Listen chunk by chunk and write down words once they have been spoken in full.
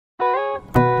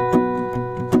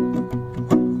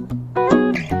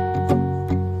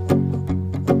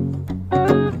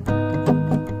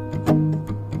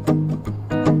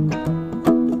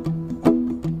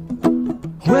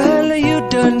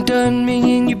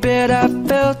bet I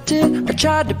felt it. I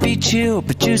tried to be chill,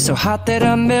 but you're so hot that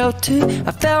I melted.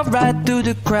 I fell right through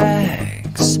the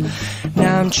cracks.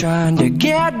 Now I'm trying to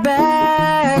get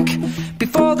back.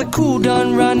 Before the cool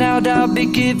done run out, I'll be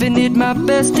giving it my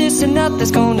bestest, and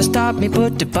nothing's gonna stop me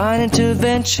but divine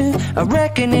intervention. I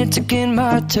reckon it's again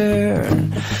my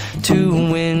turn to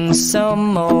win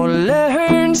some or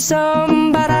learn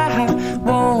some, but I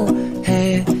won't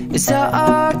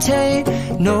hesitate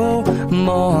no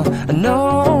more,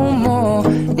 no more.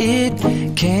 It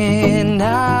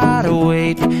cannot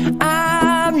wait.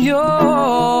 I'm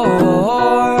yours.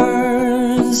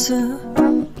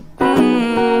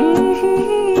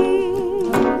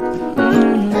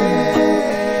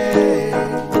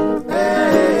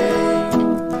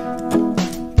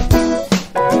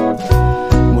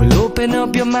 Open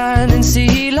up your mind and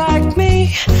see like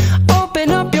me. Open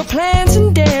up your plans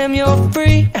and damn, you're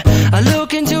free. I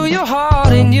look into your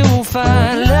heart and you'll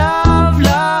find love,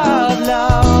 love,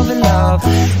 love, and love.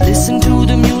 Listen to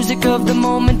the music of the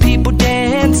moment, people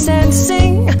dance and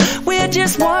sing. We're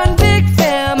just one big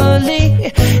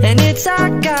family, and it's our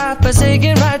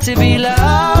God-forsaken right to be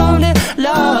loved.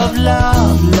 Love,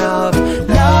 love, love,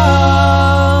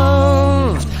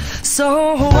 love.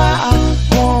 So I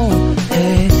won't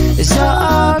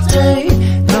hesitate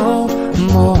no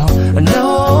more,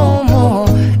 no more.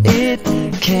 It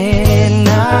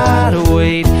cannot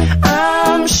wait.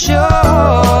 I'm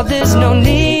sure there's no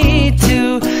need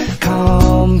to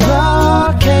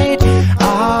complicate.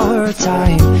 Our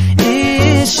time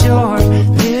is short.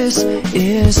 This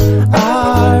is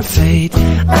our fate.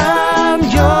 I'm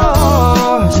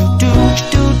yours. Do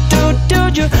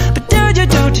you, but do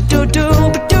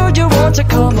you, but do you want to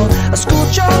come on? I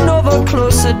scooch on over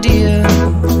closer, dear,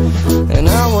 and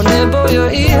I will nibble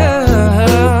your ear.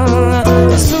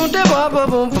 Soon to boom, boom,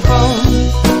 boom, boom.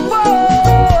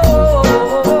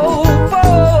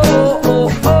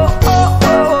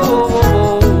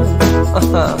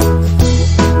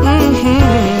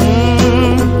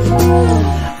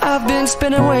 I've been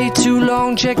spinning way too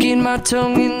long, checking my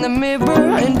tongue in the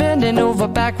mirror and bending over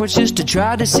backwards just to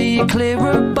try to see it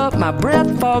clearer. But my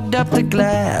breath fogged up the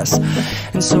glass,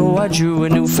 and so I drew a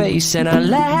new face and I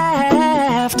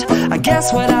laughed. I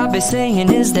guess what I'll be saying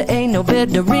is there ain't no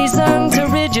better reason to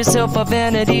rid yourself of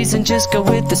vanities and just go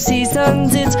with the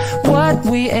seasons. It's what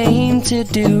we aim to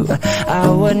do.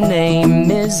 Our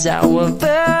name is our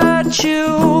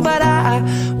virtue, but I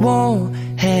won't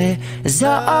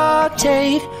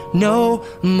hesitate no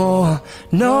more,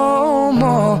 no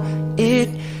more. It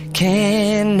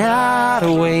cannot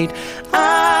wait.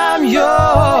 I'm yours.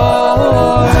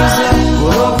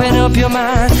 Well, open up your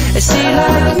mind and see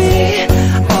like me.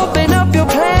 Open up your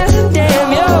plans and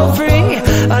damn, you're free.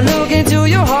 I look into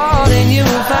your heart and you'll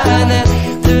find that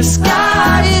the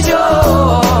sky is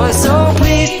yours. So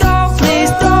please don't, please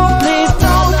don't, please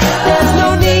don't. There's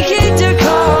no need to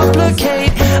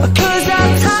complicate, 'cause our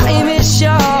time is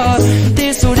short.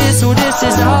 This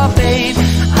is our fate.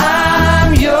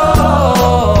 I'm yours.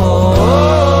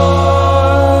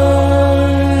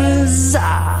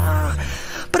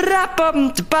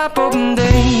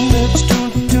 Ba-da-bum-da-ba-bum-ding.